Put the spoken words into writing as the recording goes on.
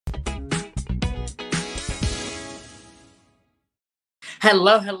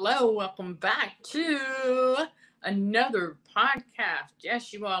Hello, hello. Welcome back to another podcast.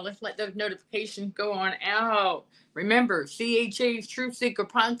 Yes, you are. Let's let those notifications go on out. Remember, CHA's Truth Seeker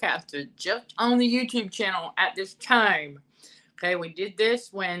podcast is just on the YouTube channel at this time. Okay, we did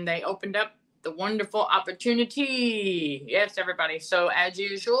this when they opened up the wonderful opportunity. Yes, everybody. So, as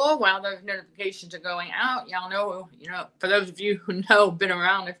usual, while those notifications are going out, y'all know, for those of you who know, been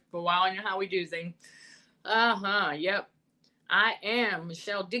around for a while, you know how we do things. Yep. I am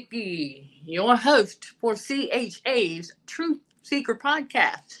Michelle Dickey, your host for CHA's Truth Seeker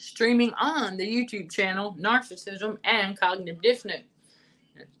podcast, streaming on the YouTube channel Narcissism and Cognitive Dissonance.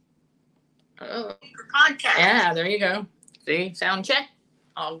 Oh, podcast. Yeah, there you go. See, sound check.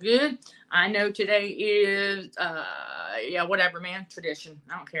 All good. I know today is, whatever, man. Tradition.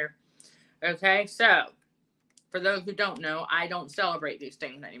 I don't care. Okay, so for those who don't know, I don't celebrate these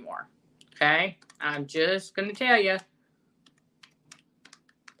things anymore. Okay, I'm just going to tell you.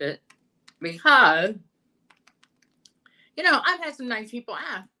 Because, I've had some nice people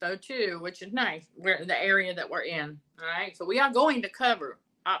ask, though, too, which is nice. We're in the area that we're in, all right? So we are going to cover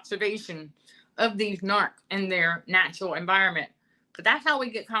observation of these narcs in their natural environment, because that's how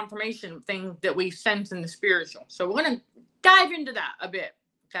we get confirmation of things that we sense in the spiritual. So we're going to dive into that a bit,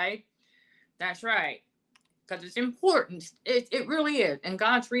 okay? That's right, because it's important. It really is. In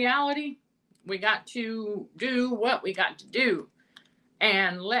God's reality, we got to do what we got to do.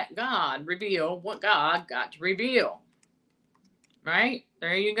 And let God reveal what God got to reveal. Right?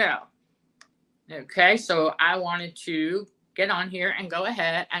 There you go. Okay, so I wanted to get on here and go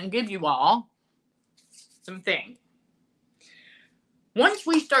ahead and give you all some things. Once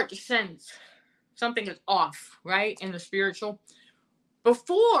we start to sense something is off, right, in the spiritual,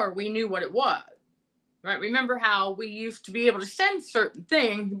 before we knew what it was, right? Remember how we used to be able to sense certain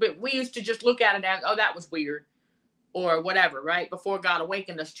things, but we used to just look at it as, oh, that was weird. Or whatever, right? Before God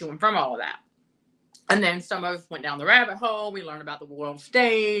awakened us to and from all of that. And then some of us went down the rabbit hole. We learned about the world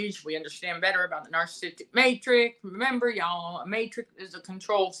stage. We understand better about the narcissistic matrix. Remember, y'all, a matrix is a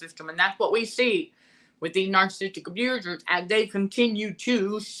control system. And that's what we see with these narcissistic abusers as they continue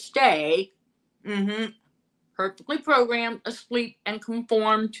to stay perfectly programmed, asleep, and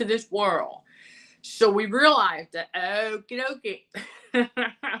conform to this world. So we realized that, okie dokie, we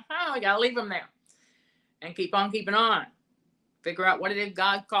got to leave them there. And keep on keeping on. Figure out what it is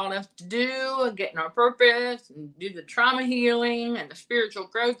God called us to do, getting our purpose, and do the trauma healing and the spiritual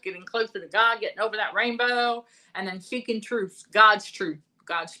growth, getting closer to God, getting over that rainbow, and then seeking truth, God's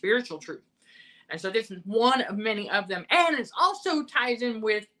spiritual truth. And so this is one of many of them. And it also ties in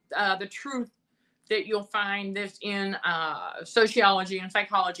with the truth that you'll find this in sociology and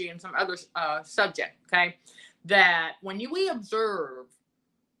psychology and some other subjects, okay? That when we observe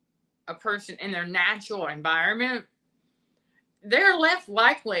a person in their natural environment, they're less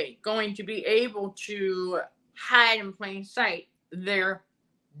likely going to be able to hide in plain sight their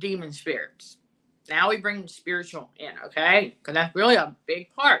demon spirits. Now we bring spiritual in, okay? Because that's really a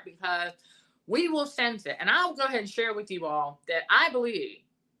big part, because we will sense it. And I'll go ahead and share with you all that I believe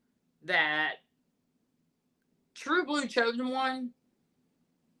that true blue chosen one,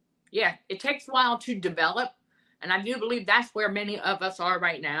 it takes a while to develop. And I do believe that's where many of us are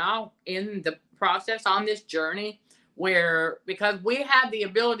right now in the process on this journey, because we have the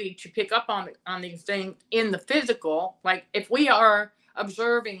ability to pick up on these things in the physical. Like if we are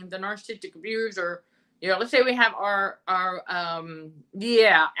observing the narcissistic abuser, let's say we have our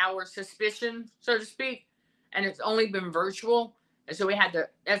suspicion, so to speak, and it's only been virtual. And so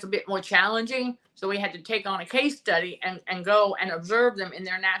that's a bit more challenging. So we had to take on a case study and go and observe them in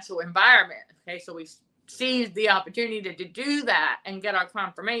their natural environment. Okay, so we seize the opportunity to do that and get our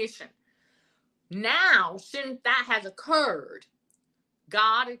confirmation. Now, since that has occurred,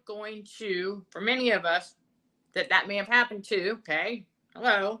 God is going to, for many of us that may have happened to, okay,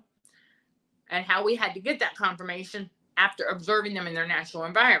 hello, and how we had to get that confirmation after observing them in their natural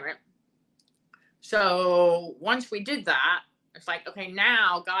environment. So once we did that, it's like, okay,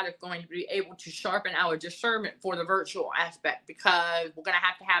 now God is going to be able to sharpen our discernment for the virtual aspect, because we're going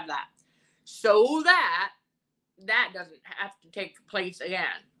to have that. So that doesn't have to take place again.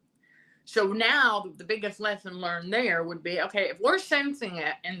 So now the biggest lesson learned there would be, okay, if we're sensing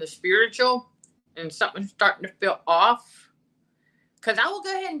it in the spiritual and something's starting to feel off, because I will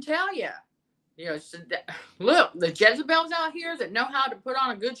go ahead and tell you, look, the Jezebels out here that know how to put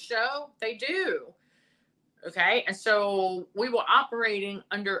on a good show, they do. Okay, and so we were operating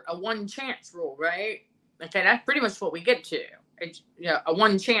under a one chance rule, right? Okay, that's pretty much what we get to. It's a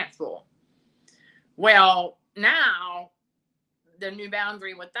one chance rule. Well, now the new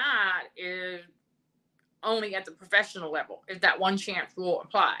boundary with that is only at the professional level is that one chance rule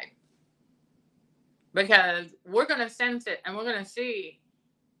applied. Because we're going to sense it and we're going to see.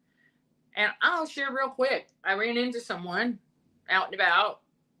 And I'll share real quick. I ran into someone out and about,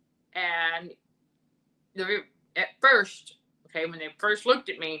 and at first, okay, when they first looked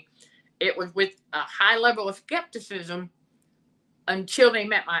at me, it was with a high level of skepticism until they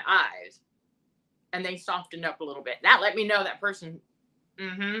met my eyes. And they softened up a little bit. That let me know that person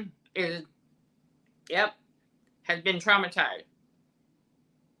has been traumatized.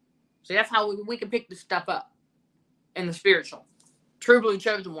 So that's how we can pick this stuff up in the spiritual. True blue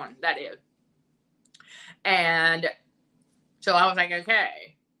chosen one, that is. And so I was like,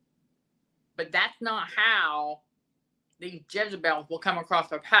 okay. But that's not how these Jezebels will come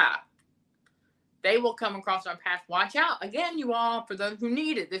across our path. They will come across our path. Watch out. Again, you all, for those who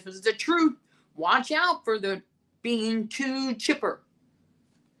need it, this is the truth. Watch out for the being too chipper.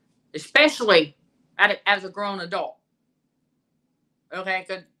 Especially as a grown adult. Okay,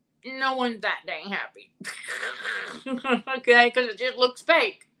 because no one's that dang happy. Okay, because it just looks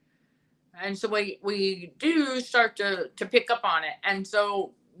fake. And so we do start to pick up on it. And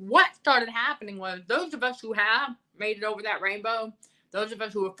so what started happening was those of us who have made it over that rainbow, those of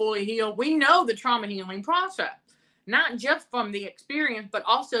us who are fully healed, we know the trauma healing process. Not just from the experience, but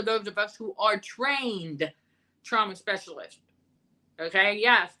also those of us who are trained trauma specialists. Okay,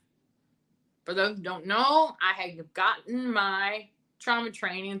 yes. For those who don't know, I have gotten my trauma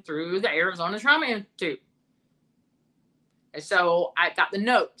training through the Arizona Trauma Institute. And so I got the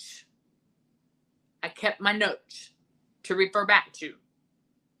notes. I kept my notes to refer back to.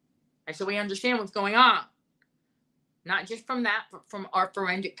 And so we understand what's going on. Not just from that, but from our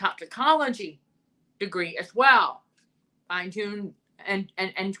forensic toxicology degree as well. Fine-tune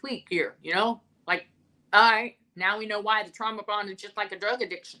and tweak here, Like, all right, now we know why the trauma bond is just like a drug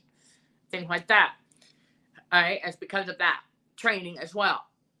addiction. Things like that. All right, it's because of that training as well.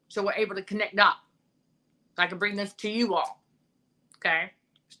 So we're able to connect up. So I can bring this to you all. Okay?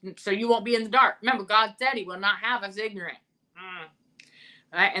 So you won't be in the dark. Remember, God said he will not have us ignorant.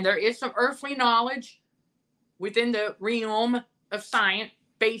 All right, and there is some earthly knowledge within the realm of science,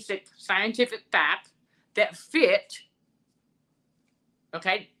 basic scientific facts that fit,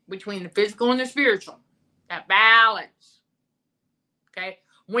 okay, between the physical and the spiritual. That balance. Okay?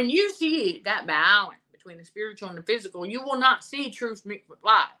 When you see that balance between the spiritual and the physical, you will not see truth mixed with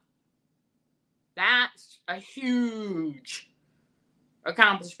lies. That's a huge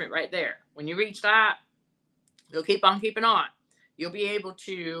accomplishment right there. When you reach that, you'll keep on keeping on. You'll be able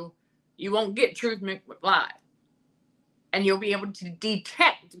to, you won't get truth mixed with lies. And you'll be able to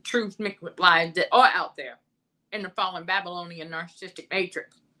detect the truth mixed with lies that are out there in the fallen Babylonian narcissistic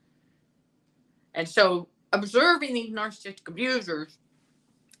matrix. And so observing these narcissistic abusers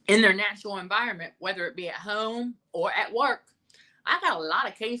in their natural environment, whether it be at home or at work, I got a lot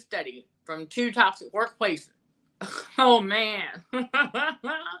of case studies from 2 toxic workplaces. Oh, man.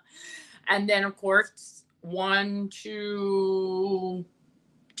 And then, of course, 1, 2,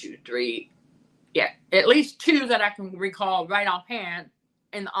 3. Yeah, at least 2 that I can recall right offhand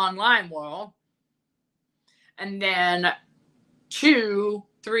in the online world. And then 2,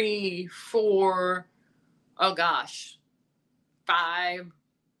 3, 4, oh gosh, 5,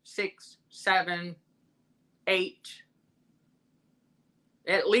 6, 7, 8.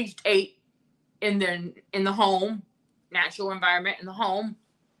 At least 8 in the home, natural environment in the home.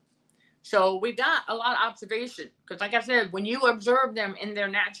 So we got a lot of observation because, like I said, when you observe them in their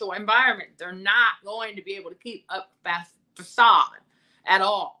natural environment, they're not going to be able to keep up that facade at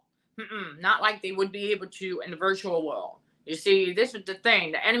all. Not like they would be able to in the virtual world. You see, this is the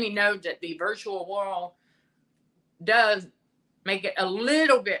thing. The enemy knows that the virtual world does make it a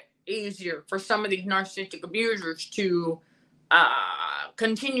little bit easier for some of these narcissistic abusers to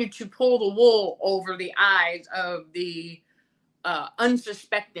continue to pull the wool over the eyes of the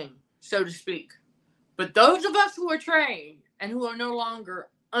unsuspecting, so to speak. But those of us who are trained and who are no longer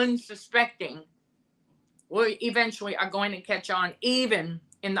unsuspecting, we eventually are going to catch on even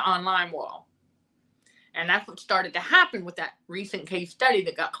in the online world. And that's what started to happen with that recent case study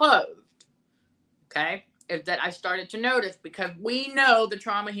that got closed. Okay? Is that I started to notice, because we know the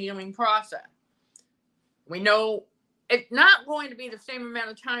trauma healing process. We know it's not going to be the same amount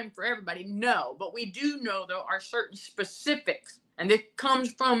of time for everybody, no, but we do know there are certain specifics, and this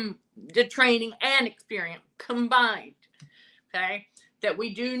comes from the training and experience combined, okay, that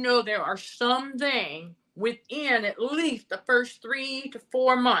we do know there are some things within at least the first 3 to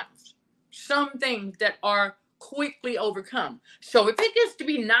 4 months, some things that are quickly overcome. So if it gets to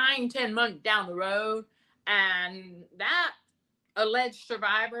be 9, 10 months down the road, and that alleged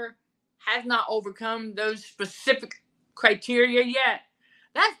survivor has not overcome those specific criteria yet,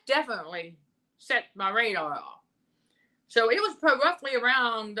 that's definitely set my radar off. So it was roughly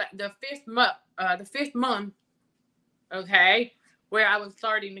around the fifth month, okay, where I was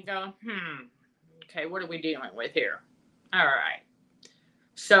starting to go, okay, what are we dealing with here? All right.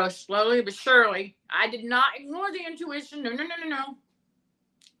 So slowly but surely, I did not ignore the intuition. No.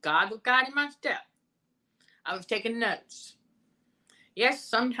 God was guiding my step. I was taking notes. Yes,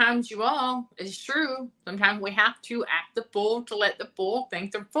 sometimes you all, it's true. Sometimes we have to act the fool to let the fool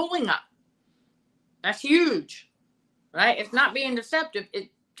think they're fooling us. That's huge. Right? It's not being deceptive. It's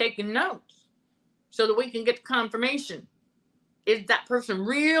taking notes so that we can get the confirmation. Is that person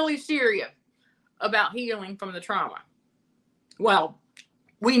really serious about healing from the trauma? Well,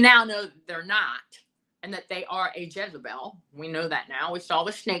 we now know that they're not, and that they are a Jezebel. We know that now. We saw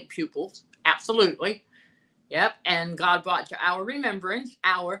the snake pupils. Absolutely. Yep. And God brought to our remembrance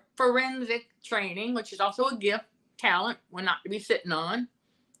our forensic training, which is also a gift, talent, we're not to be sitting on.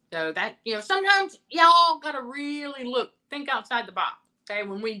 So that, sometimes y'all got to really think outside the box, okay,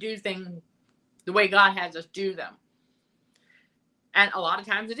 when we do things the way God has us do them. And a lot of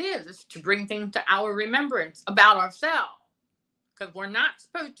times it's to bring things to our remembrance about ourselves, because we're not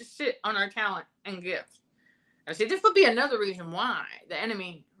supposed to sit on our talent and gifts. And see, this would be another reason why the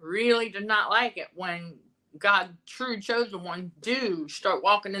enemy really does not like it when God's true chosen ones do start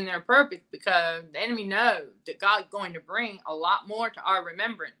walking in their purpose, because the enemy knows that God's going to bring a lot more to our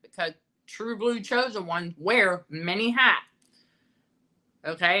remembrance, because true blue chosen ones wear many hats.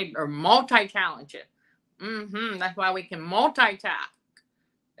 Okay, or multi-talented. That's why we can multitask.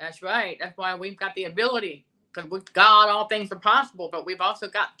 That's right. That's why we've got the ability, because with God all things are possible, but we've also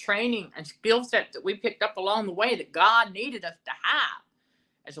got training and skill sets that we picked up along the way that God needed us to have.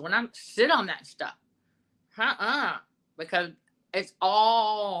 And so when I sit on that stuff, because it's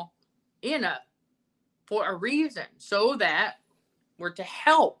all in us for a reason, so that we're to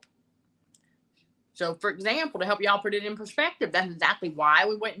help. So, for example, to help y'all put it in perspective, that's exactly why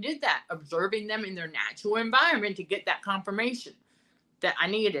we went and did that, observing them in their natural environment to get that confirmation that I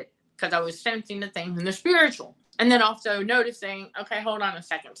needed, because I was sensing the things in the spiritual. And then also noticing, okay, hold on a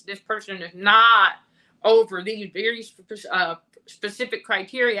second. So this person is not over these very specific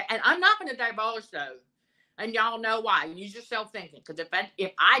criteria, and I'm not going to divulge those. And y'all know why. Use yourself thinking. Because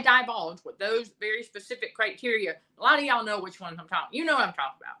if I divulge with those very specific criteria, a lot of y'all know which ones I'm talking. You know what I'm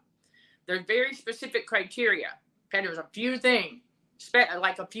talking about. There's very specific criteria. Okay, there's a few things,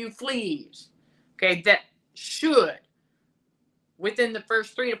 like a few fleas, okay, that should, within the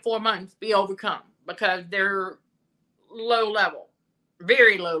first 3 to 4 months, be overcome, because they're low level,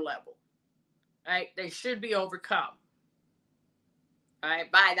 very low level. Right? They should be overcome. All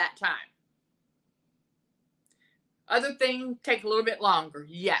right, by that time. Other things take a little bit longer.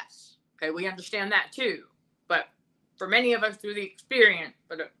 Yes. Okay, we understand that too. But for many of us through the experience,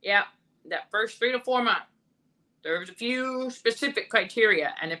 that first 3 to 4 months, there's a few specific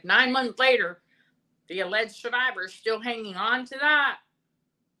criteria. And if 9 months later, the alleged survivor is still hanging on to that,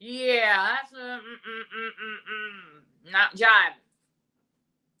 that's not jiving.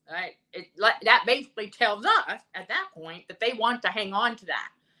 Right? That basically tells us at that point that they want to hang on to that.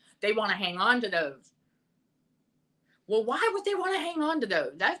 They want to hang on to those. Well, why would they want to hang on to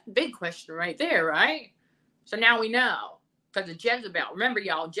those? That's the big question right there, right? So now we know. Because of Jezebel. Remember,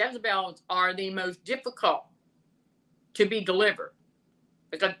 y'all, Jezebels are the most difficult to be delivered.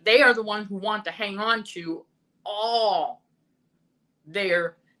 Because they are the ones who want to hang on to all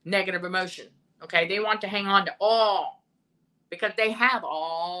their negative emotion. Okay? They want to hang on to all. Because they have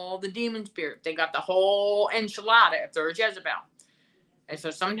all the demon spirits. They got the whole enchilada if they're a Jezebel. And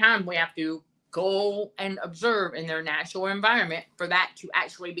so sometimes we have to go and observe in their natural environment for that to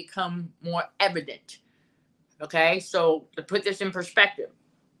actually become more evident. Okay, so to put this in perspective,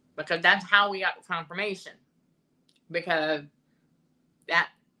 because that's how we got the confirmation. Because that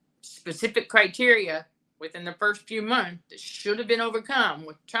specific criteria within the first few months that should have been overcome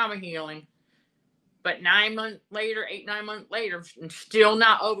with trauma healing, but 9 months later, 8-9 months later, still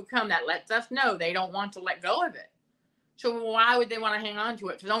not overcome, that lets us know they don't want to let go of it. So why would they want to hang on to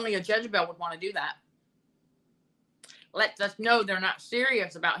it? Because only a Jezebel would want to do that. Lets us know they're not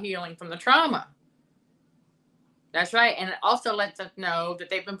serious about healing from the trauma. That's right. And it also lets us know that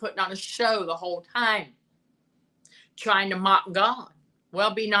they've been putting on a show the whole time, trying to mock God.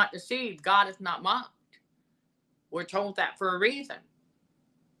 Well, be not deceived. God is not mocked. We're told that for a reason.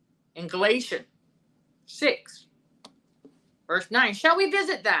 In Galatians 6, verse 9. Shall we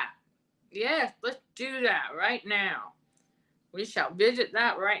visit that? Yes, let's do that right now. We shall visit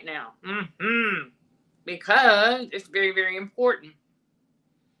that right now. Because it's very, very important.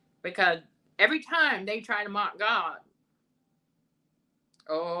 Because every time they try to mock God,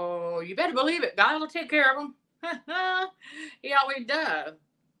 oh, you better believe it, God will take care of them. He always does.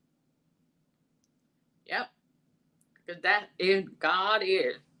 Yep. Because that is, God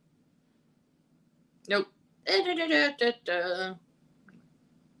is. Nope.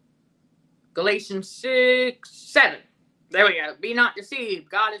 Galatians 6:7. There we go. Be not deceived.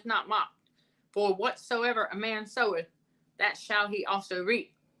 God is not mocked. For whatsoever a man soweth, that shall he also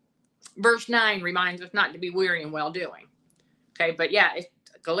reap. Verse 9 reminds us not to be weary in well doing. Okay, but yeah, it's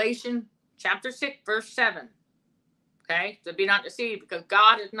Galatians chapter 6, verse 7. Okay, so be not deceived, because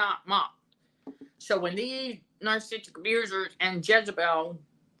God is not mocked. So when these narcissistic abusers and Jezebel,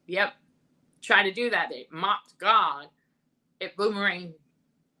 try to do that, they mocked God, it boomerang,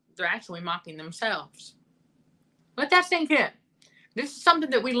 they're actually mocking themselves. Let that sink in. This is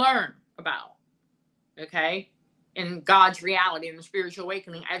something that we learn about, okay, in God's reality, in the spiritual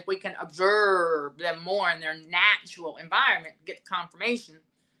awakening, as we can observe them more in their natural environment, get the confirmation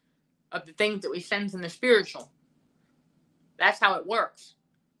of the things that we sense in the spiritual. That's how it works.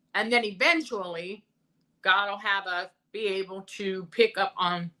 And then eventually, God will have us be able to pick up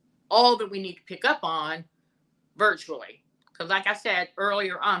on all that we need to pick up on virtually. Because like I said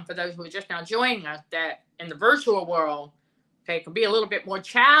earlier on, for those who are just now joining us, that in the virtual world, okay, it can be a little bit more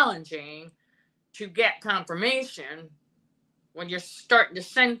challenging to get confirmation when you're starting to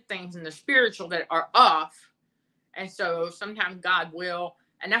sense things in the spiritual that are off. And so sometimes God will,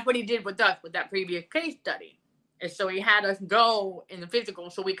 and that's what he did with us with that previous case study. And so he had us go in the physical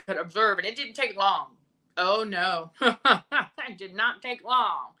so we could observe, and it didn't take long. Oh no, it did not take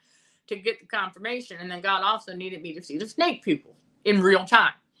long to get the confirmation. And then God also needed me to see the snake people in real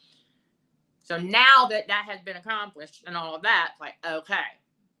time. So now that that has been accomplished and all of that, like, okay,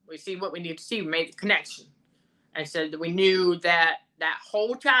 we see what we need to see. We made the connection. And so that we knew that that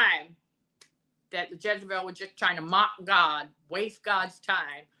whole time that the Jezebel was just trying to mock God, waste God's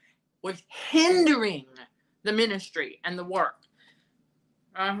time, was hindering the ministry and the work.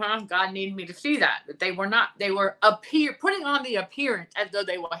 God needed me to see that they were not, they were putting on the appearance as though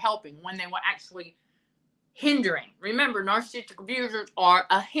they were helping when they were actually hindering. Remember, narcissistic abusers are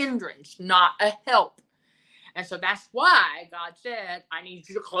a hindrance, not a help. And so that's why God said, I need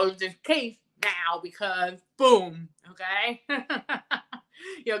you to close this case now, because boom, okay?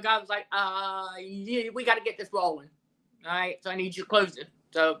 God was like, we got to get this rolling. All right, so I need you to close it.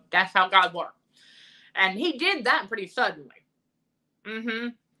 So that's how God worked. And he did that pretty suddenly.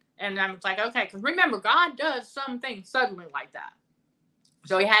 And I was like, okay, because remember, God does some things suddenly like that.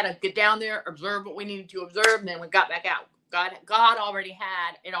 So he had to get down there, observe what we needed to observe, and then we got back out. God already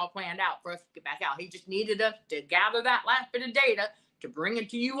had it all planned out for us to get back out. He just needed us to gather that last bit of data to bring it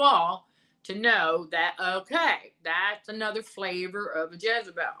to you all to know that, okay, that's another flavor of a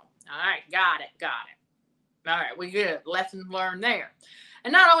Jezebel. All right, got it. All right, we good. Lesson learned there.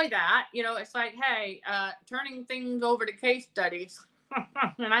 And not only that, it's like, hey, turning things over to case studies.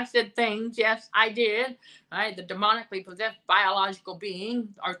 And I said things. Yes, I did. All right, the demonically possessed biological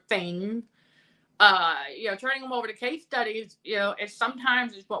beings are things. Turning them over to case studies, it's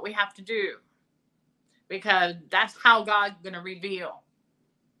sometimes it's what we have to do, because that's how God's going to reveal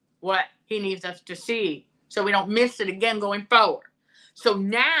what he needs us to see, so we don't miss it again going forward. So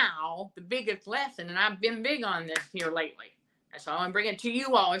now the biggest lesson, and I've been big on this here lately, and so I want to bring it to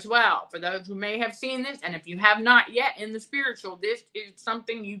you all as well, for those who may have seen this, and if you have not yet in the spiritual, this is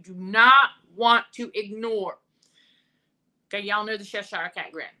something you do not want to ignore. Okay, y'all know the Cheshire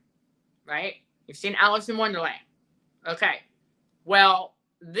Cat grin, right? You've seen Alice in Wonderland. Okay, well,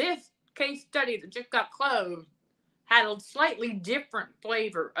 this case study that just got closed had a slightly different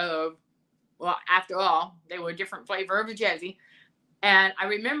flavor of, well, after all, they were a different flavor of a Jezzy. And I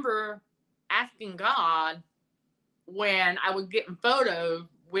remember asking God when I was getting photos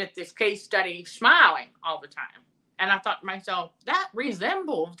with this case study smiling all the time. And I thought to myself, that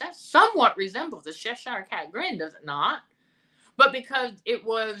somewhat resembles the Cheshire Cat grin, does it not? But because it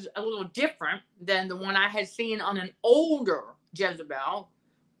was a little different than the one I had seen on an older Jezebel,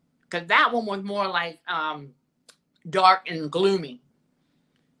 because that one was more like dark and gloomy.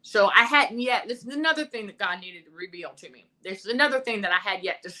 So I hadn't yet, this is another thing that God needed to reveal to me. This is another thing that I had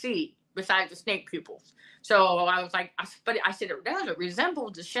yet to see besides the snake pupils. So I was like, I said, it does, it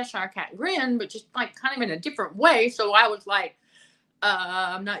resembles the Cheshire Cat grin, but just like kind of in a different way. So I was like,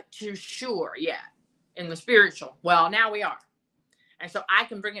 I'm not too sure yet in the spiritual. Well, now we are. And so I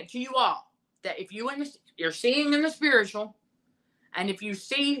can bring it to you all that if you're seeing in the spiritual, and if you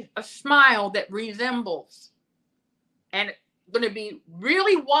see a smile that resembles, and it's going to be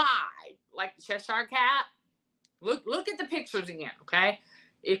really wide, like the Cheshire Cat, look at the pictures again, okay?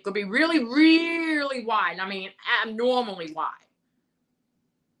 It could be really, really wide. I mean, abnormally wide.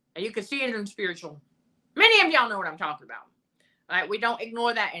 And you can see it in spiritual. Many of y'all know what I'm talking about. All right, we don't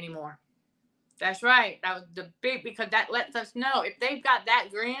ignore that anymore. That's right. That was the big, because that lets us know if they've got that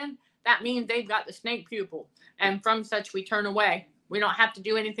grin, that means they've got the snake pupil. And from such we turn away. We don't have to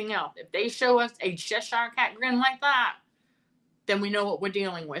do anything else. If they show us a Cheshire cat grin like that, then we know what we're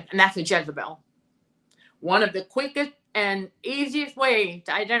dealing with. And that's a Jezebel. One of the quickest and easiest ways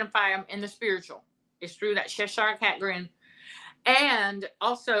to identify them in the spiritual is through that Cheshire cat grin. And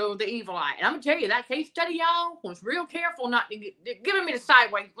also the evil eye. And I'm going to tell you, that case study, y'all, was real careful not to giving me the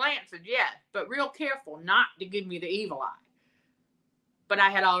sideways glances, yes, but real careful not to give me the evil eye. But I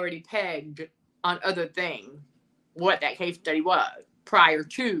had already pegged on other things what that case study was prior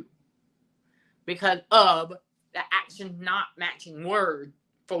to, because of the action not matching word,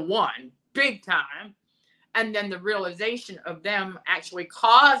 for one, big time, and then the realization of them actually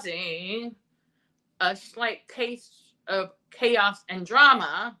causing a slight case of chaos and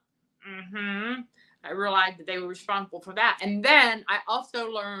drama. I realized that they were responsible for that. And then I also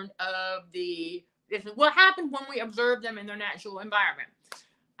learned of this is what happened when we observed them in their natural environment.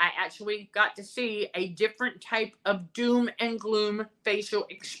 I actually got to see a different type of doom and gloom facial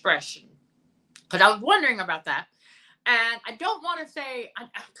expression, because I was wondering about that. And I don't want to say,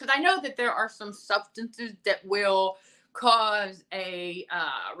 because I know that there are some substances that will cause a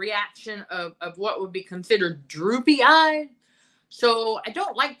reaction of what would be considered droopy eyes. So I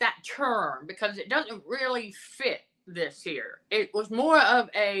don't like that term because it doesn't really fit this here. It was more of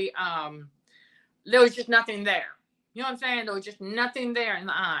a, there was just nothing there. You know what I'm saying? There was just nothing there in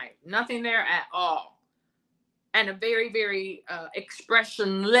the eye. Nothing there at all. And a very, very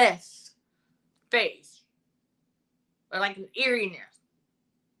expressionless face. Like an eeriness.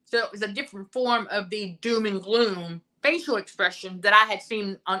 So it was a different form of the doom and gloom facial expression that I had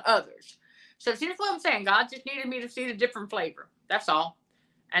seen on others. So see, that's what I'm saying. God just needed me to see the different flavor. That's all.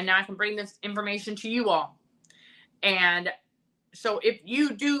 And now I can bring this information to you all. And so if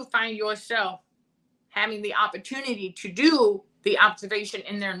you do find yourself having the opportunity to do the observation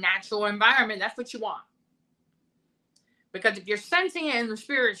in their natural environment, that's what you want. Because if you're sensing it in the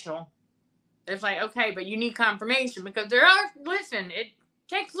spiritual, it's like, okay, but you need confirmation, because listen, it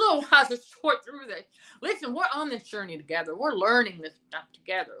takes a little while to sort through this. Listen, we're on this journey together. We're learning this stuff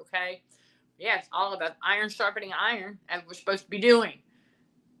together, okay? Yeah, it's all about iron sharpening iron, as we're supposed to be doing.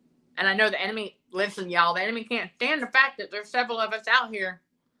 And I know the enemy, listen, y'all, the enemy can't stand the fact that there's several of us out here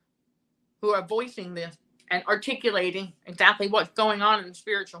who are voicing this and articulating exactly what's going on in the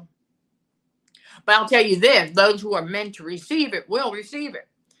spiritual. But I'll tell you this, those who are meant to receive it will receive it.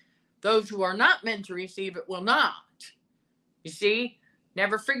 Those who are not meant to receive it will not. You see,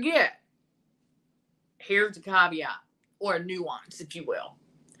 never forget. Here's a caveat, or a nuance, if you will.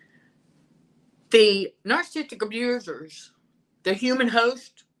 The narcissistic abusers, the human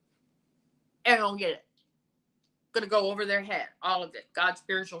host, they don't get it. Going to go over their head, all of it, God's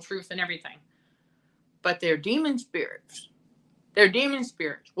spiritual truth and everything. But their demon spirits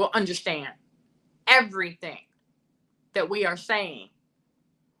will understand everything that we are saying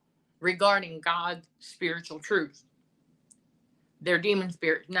regarding God's spiritual truth. Their demon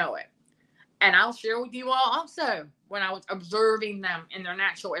spirits know it. And I'll share with you all also, when I was observing them in their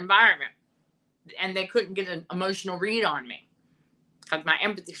natural environment, and they couldn't get an emotional read on me because my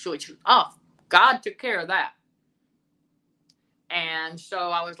empathy switch was off. God took care of that. And so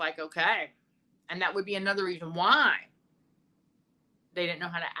I was like, okay. And that would be another reason why they didn't know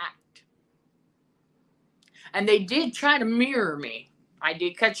how to act. And they did try to mirror me. I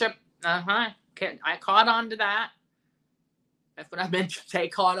did catch up. I caught on to that. That's what I meant to say,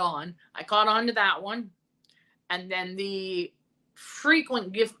 caught on. I caught on to that one. And then the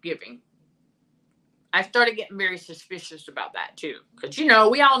frequent gift giving. I started getting very suspicious about that too. Because,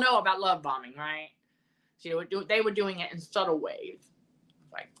 we all know about love bombing, right? So they were doing it in subtle ways.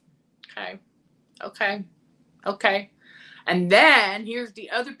 Like, okay. And then here's the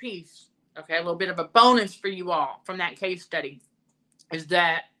other piece. Okay, a little bit of a bonus for you all from that case study. Is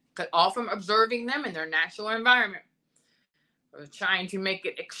that all from observing them in their natural environment. I was trying to make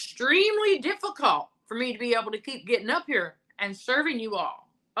it extremely difficult for me to be able to keep getting up here and serving you all.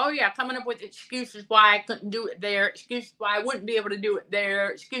 Oh, yeah, coming up with excuses why I couldn't do it there, excuses why I wouldn't be able to do it there,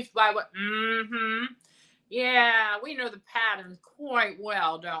 excuses why what. Yeah, we know the patterns quite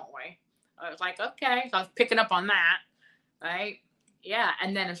well, don't we? I was like, okay, so I was picking up on that, right? Yeah,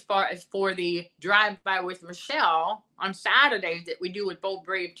 and then as far as for the drive-by with Michelle on Saturdays that we do with Bold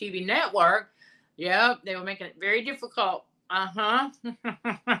Brave TV Network, yeah, they were making it very difficult.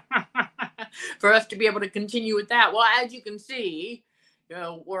 For us to be able to continue with that. Well, as you can see,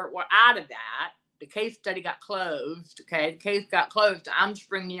 we're out of that. The case study got closed. Okay, the case got closed. I'm just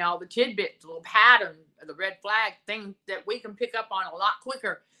bringing you all the tidbits, the little pattern, the red flag things that we can pick up on a lot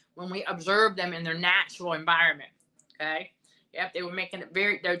quicker when we observe them in their natural environment. Okay, yep,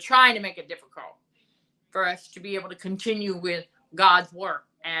 they're trying to make it difficult for us to be able to continue with God's work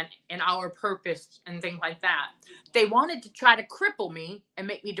and our purpose and things like that. They wanted to try to cripple me and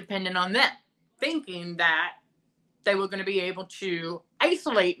make me dependent on them, thinking that they were going to be able to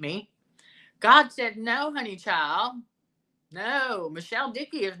isolate me. God said, no, honey child. No, Michelle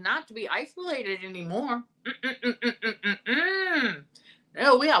Dickey is not to be isolated anymore.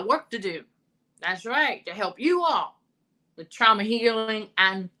 No, we have work to do. That's right, to help you all with trauma healing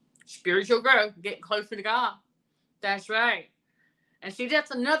and spiritual growth, getting closer to God. That's right. And see,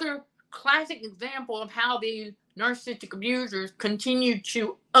 that's another classic example of how these narcissistic abusers continue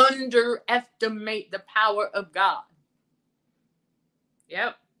to underestimate the power of God.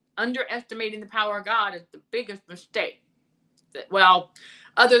 Yep. Underestimating the power of God is the biggest mistake. Well,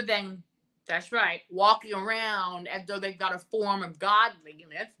 other than, that's right, walking around as though they've got a form of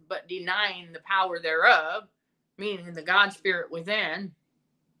godliness, but denying the power thereof, meaning the God spirit within,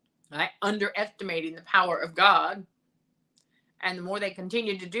 right? Underestimating the power of God. And the more they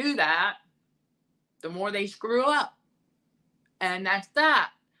continue to do that, the more they screw up. And that's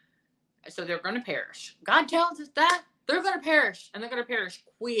that. So they're going to perish. God tells us that. They're going to perish. And they're going to perish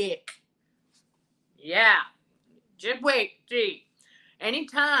quick. Yeah. Just wait. See.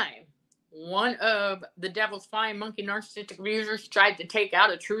 Anytime one of the devil's flying monkey narcissistic abusers tried to take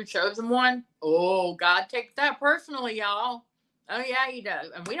out a true chosen one, oh, God takes that personally, y'all. Oh, yeah, he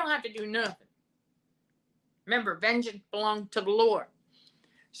does. And we don't have to do nothing. Remember, vengeance belongs to the Lord.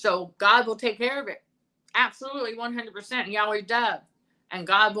 So God will take care of it. Absolutely, 100%. He always does. And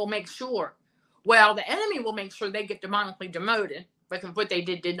God will make sure. Well, the enemy will make sure they get demonically demoted because what they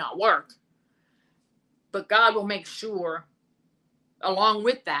did not work. But God will make sure, along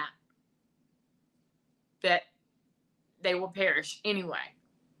with that, that they will perish anyway.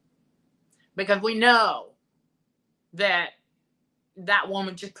 Because we know that that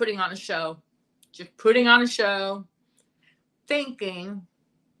woman just putting on a show, thinking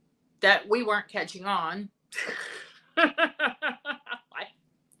that we weren't catching on.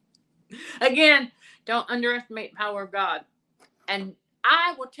 Again, don't underestimate the power of God. And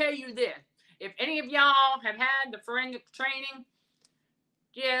I will tell you this. If any of y'all have had the forensic training,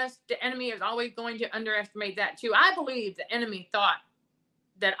 yes, the enemy is always going to underestimate that too. I believe the enemy thought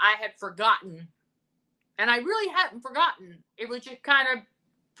that I had forgotten. And I really hadn't forgotten. It was just kind of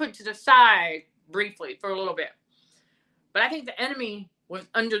put to the side briefly for a little bit. But I think the enemy was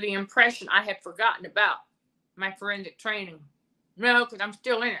under the impression I had forgotten about my forensic training. No, because I'm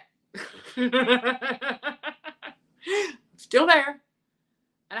still in it. Still there.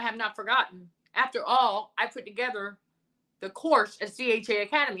 And I have not forgotten. After all, I put together the course at CHA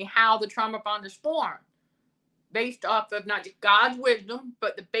Academy, How the Trauma Bond is Formed, based off of not just God's wisdom,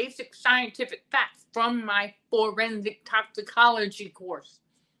 but the basic scientific facts from my forensic toxicology course.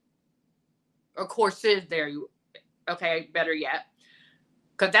 Or courses there. Okay, better yet.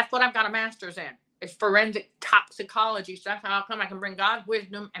 Because that's what I've got a master's in. It's forensic toxicology. So that's how come I can bring God's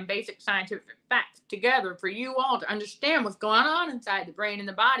wisdom and basic scientific facts together for you all to understand what's going on inside the brain and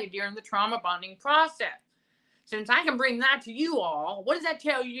the body during the trauma bonding process. Since I can bring that to you all, what does that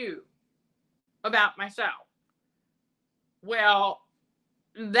tell you about myself? Well,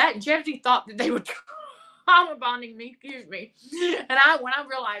 that Jesse thought that they were trauma bonding me, excuse me. And when I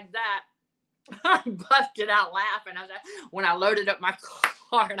realized that, I busted out laughing. When I loaded up my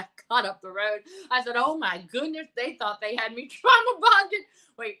car and I got up the road, I said, oh my goodness, they thought they had me trauma bonded.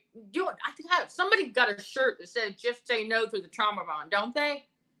 Wait, I think somebody got a shirt that says, just say no to the trauma bond, don't they?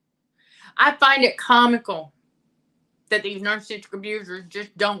 I find it comical that these narcissistic abusers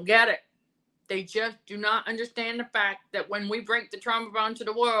just don't get it. They just do not understand the fact that when we break the trauma bond to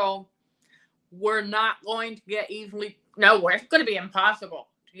the world, we're not going to get easily, no, it's going to be impossible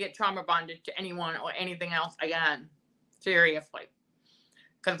to get trauma bonded to anyone or anything else again. Seriously.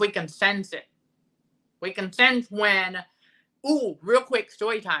 Because we can sense it. We can sense when, real quick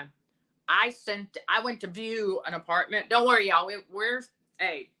story time. I went to view an apartment. Don't worry, y'all.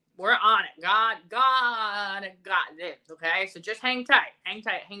 We're on it. God got this, okay? So just hang tight,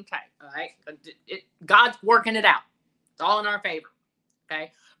 all right? God's working it out. It's all in our favor,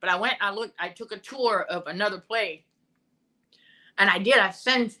 okay? But I took a tour of another place, and I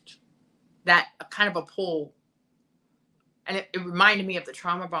sensed that kind of a pull, and it reminded me of the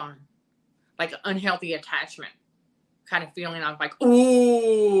trauma bond, like an unhealthy attachment, kind of feeling. I was like,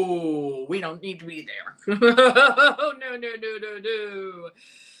 ooh, we don't need to be there. No.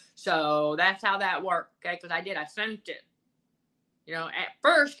 So that's how that worked, okay? Because I sent it. You know, at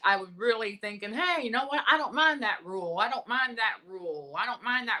first I was really thinking, hey, you know what? I don't mind that rule. I don't mind that rule. I don't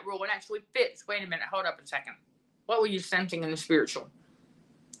mind that rule. It actually fits. Wait a minute. Hold up a second. What were you sensing in the spiritual?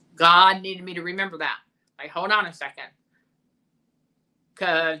 God needed me to remember that. Like, hold on a second.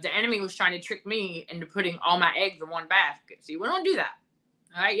 Because the enemy was trying to trick me into putting all my eggs in one basket. See, we don't do that.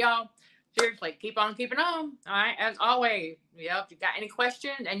 All right, y'all. Seriously, keep on keeping on. All right, as always. If you got any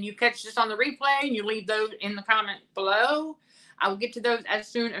questions and you catch this on the replay and you leave those in the comments below, I will get to those as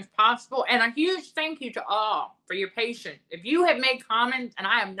soon as possible. And a huge thank you to all for your patience. If you have made comments and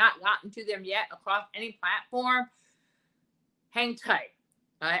I have not gotten to them yet across any platform, hang tight.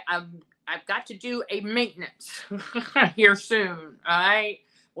 All right, I've got to do a maintenance here soon, all right,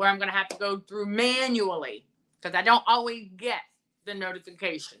 where I'm going to have to go through manually because I don't always get the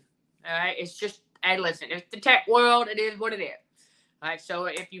notification, all right? It's just, hey, listen, it's the tech world. It is what it is, all right? So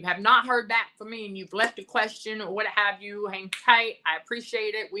if you have not heard back from me and you've left a question or what have you, hang tight. I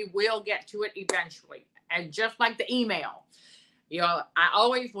appreciate it. We will get to it eventually. And just like the email, I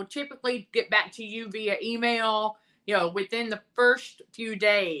always will typically get back to you via email, within the first few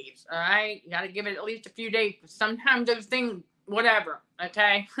days, all right? You got to give it at least a few days. Sometimes those things, whatever,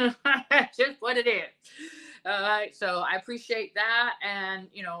 okay? Just what it is, all right? So I appreciate that. And,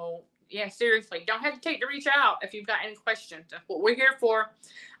 seriously, don't hesitate to reach out if you've got any questions. That's what we're here for.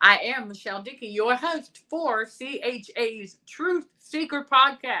 I am Michelle Dickey, your host for CHA's Truth Seeker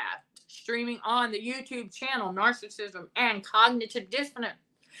podcast, streaming on the YouTube channel Narcissism and Cognitive Dissonance.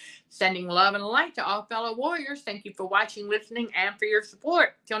 Sending love and light to all fellow warriors. Thank you for watching, listening, and for your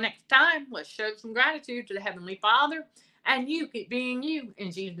support. Till next time, let's show some gratitude to the Heavenly Father. And you keep being you.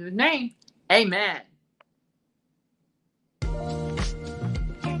 In Jesus' name, amen.